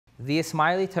the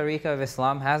Ismaili Tariqah of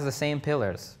Islam has the same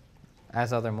pillars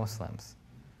as other Muslims.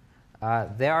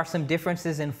 There are some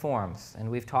differences in forms, and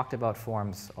we've talked about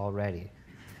forms already.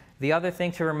 The other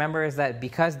thing to remember is that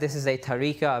because this is a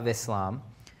Tariqah of Islam,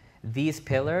 these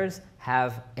pillars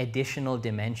have additional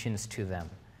dimensions to them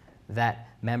that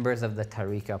members of the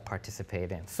Tariqah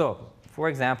participate in. So, for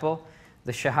example,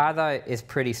 the Shahada is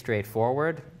pretty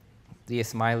straightforward. The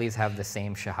Ismailis have the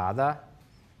same Shahada,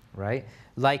 right?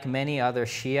 Like many other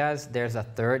Shias, there's a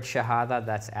third Shahada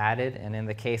that's added, and in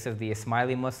the case of the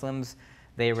Ismaili Muslims,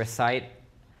 they recite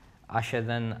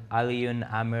Ashadan Aliyun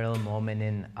Amir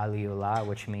al-Mominin Aliullah,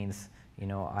 which means, you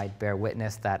know, I bear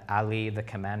witness that Ali, the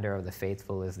commander of the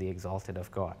faithful, is the exalted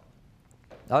of God.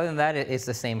 Other than that, it's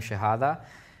the same Shahada.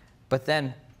 But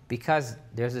then, because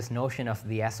there's this notion of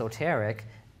the esoteric,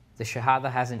 the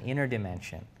Shahada has an inner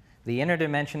dimension. The inner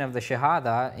dimension of the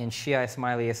Shahada in Shia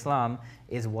Ismaili Islam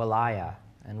is walaya.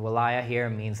 And walaya here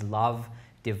means love,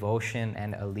 devotion,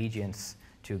 and allegiance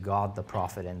to God, the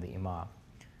Prophet, and the Imam.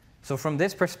 So from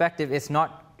this perspective, it's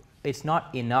not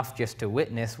enough just to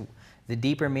witness. The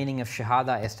deeper meaning of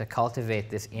Shahada is to cultivate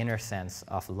this inner sense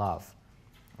of love,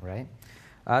 right?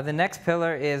 The next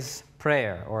pillar is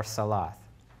prayer, or salat.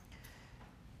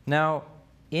 Now,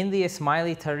 in the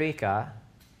Ismaili Tariqah,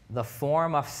 the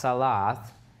form of salat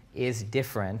is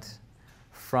different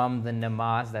from the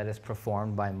namaz that is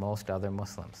performed by most other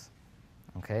Muslims.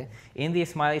 Okay? In the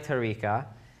Ismaili Tariqah,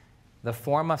 the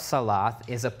form of salat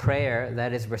is a prayer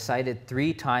that is recited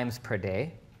 3 times per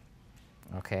day.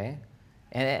 Okay?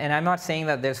 And I'm not saying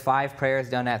that there's 5 prayers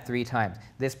done at 3 times.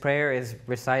 This prayer is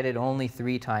recited only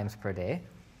 3 times per day,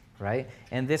 right?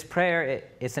 And this prayer,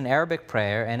 it's an Arabic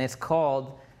prayer, and it's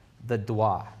called the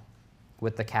dua,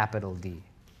 with the capital D,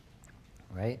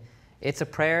 right? It's a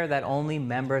prayer that only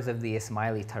members of the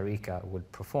Ismaili Tariqah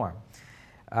would perform.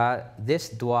 This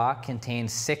dua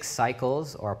contains 6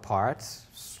 cycles or parts,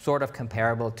 sort of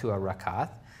comparable to a rakat.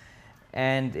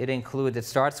 And it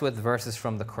starts with verses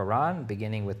from the Quran,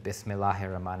 beginning with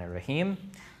Bismillahir Rahmanir Rahim.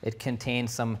 It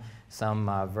contains some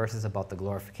verses about the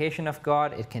glorification of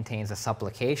God. It contains a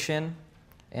supplication,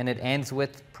 and it ends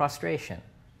with prostration.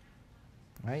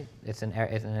 Right? It's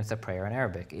a prayer in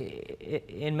Arabic.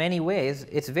 In many ways,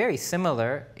 it's very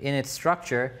similar in its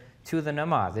structure to the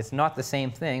namaz. It's not the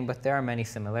same thing, but there are many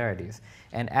similarities.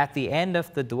 And at the end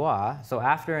of the dua, so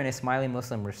after an Ismaili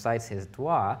Muslim recites his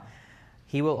dua,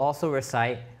 he will also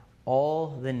recite all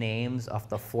the names of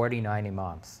the 49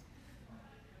 imams.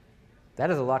 That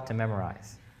is a lot to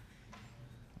memorize,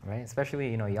 right?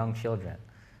 Especially, young children.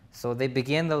 So they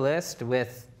begin the list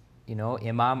with,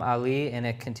 Imam Ali, and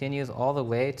it continues all the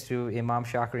way to Imam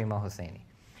Shakri al-Husseini,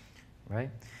 right?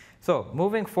 So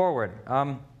moving forward,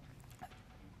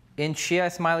 in Shia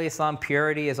Ismaili Islam,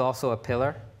 purity is also a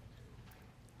pillar,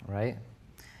 right?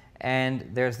 And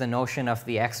there's the notion of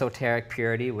the exoteric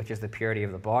purity, which is the purity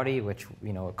of the body, which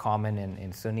common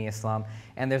in Sunni Islam.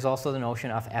 And there's also the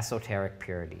notion of esoteric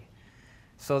purity.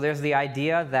 So there's the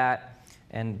idea that,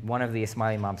 and one of the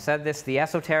Ismaili Imams said this, the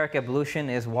esoteric ablution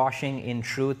is washing in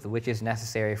truth, which is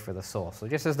necessary for the soul. So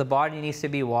just as the body needs to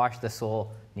be washed, the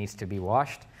soul needs to be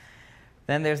washed.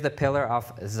 Then there's the pillar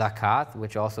of zakat,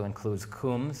 which also includes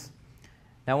khums.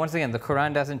 Now once again, the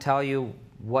Quran doesn't tell you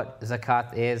what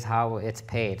zakat is, how it's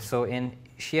paid. So in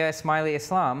Shia Ismaili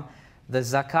Islam, the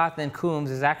zakat and khums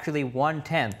is actually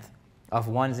 1/10 of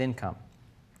one's income.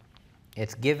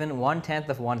 It's given, 1/10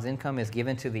 of one's income is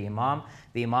given to the imam.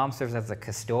 The imam serves as the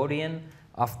custodian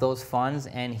of those funds,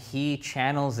 and he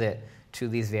channels it to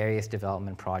these various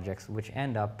development projects, which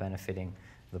end up benefiting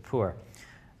the poor.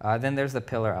 Then there's the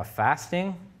pillar of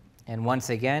fasting. And once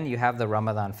again, you have the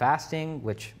Ramadan fasting,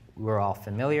 which we're all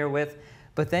familiar with.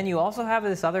 But then you also have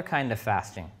this other kind of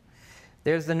fasting.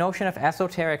 There's the notion of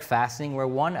esoteric fasting, where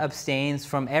one abstains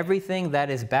from everything that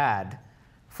is bad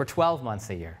for 12 months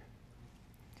a year.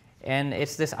 And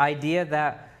it's this idea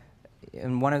that,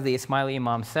 and one of the Ismaili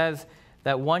Imams says,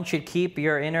 that one should keep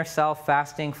your inner self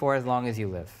fasting for as long as you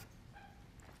live.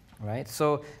 Right?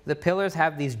 So the pillars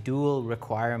have these dual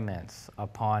requirements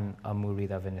upon a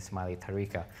murid of an Ismaili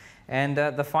Tariqah. And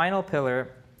the final pillar,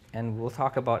 and we'll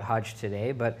talk about Hajj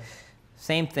today, but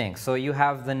same thing. So you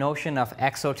have the notion of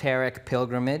exoteric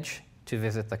pilgrimage to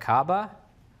visit the Kaaba.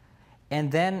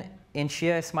 And then in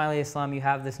Shia Ismaili Islam, you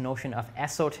have this notion of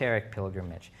esoteric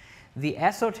pilgrimage. The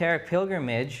esoteric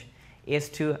pilgrimage is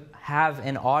to have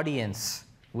an audience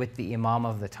with the Imam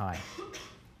of the time.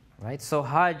 Right? So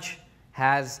Hajj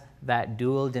has that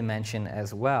dual dimension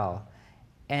as well.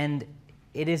 And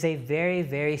it is a very,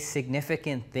 very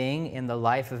significant thing in the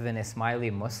life of an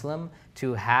Ismaili Muslim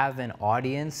to have an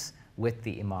audience with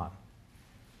the Imam.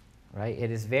 right?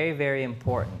 It is very, very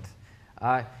important.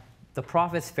 The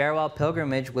Prophet's farewell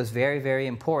pilgrimage was very, very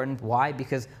important. Why?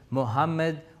 Because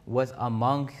Muhammad was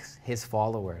amongst his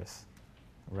followers,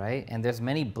 right? And there's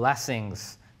many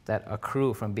blessings that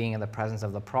accrue from being in the presence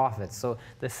of the Prophet. So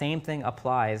the same thing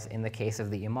applies in the case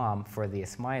of the Imam for the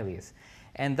Ismailis.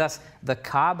 And thus, the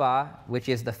Kaaba, which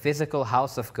is the physical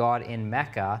house of God in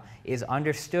Mecca, is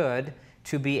understood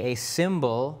to be a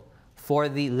symbol for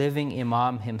the living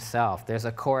Imam himself. There's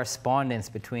a correspondence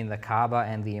between the Kaaba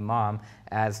and the Imam,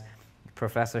 as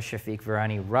Professor Shafiq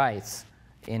Virani writes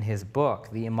in his book.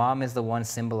 The Imam is the one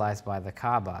symbolized by the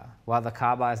Kaaba. While the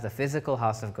Kaaba is the physical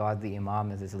house of God, the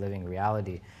Imam is his living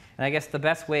reality. And I guess the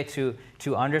best way to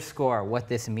underscore what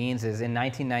this means is in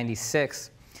 1996,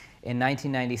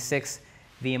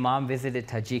 the Imam visited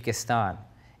Tajikistan.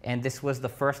 And this was the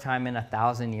first time in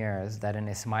 1,000 years that an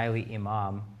Ismaili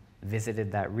Imam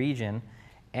visited that region.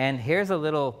 And here's a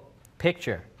little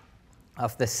picture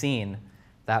of the scene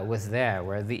that was there,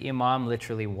 where the Imam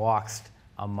literally walks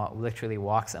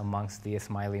amongst the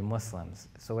Ismaili Muslims.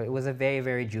 So it was a very,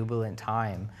 very jubilant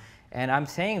time. And I'm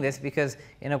saying this because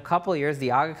in a couple of years,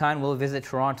 the Aga Khan will visit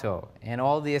Toronto, and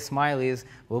all the Ismailis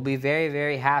will be very,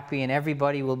 very happy, and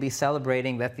everybody will be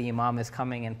celebrating that the Imam is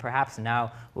coming, and perhaps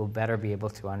now we'll better be able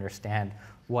to understand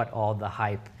what all the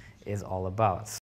hype is all about.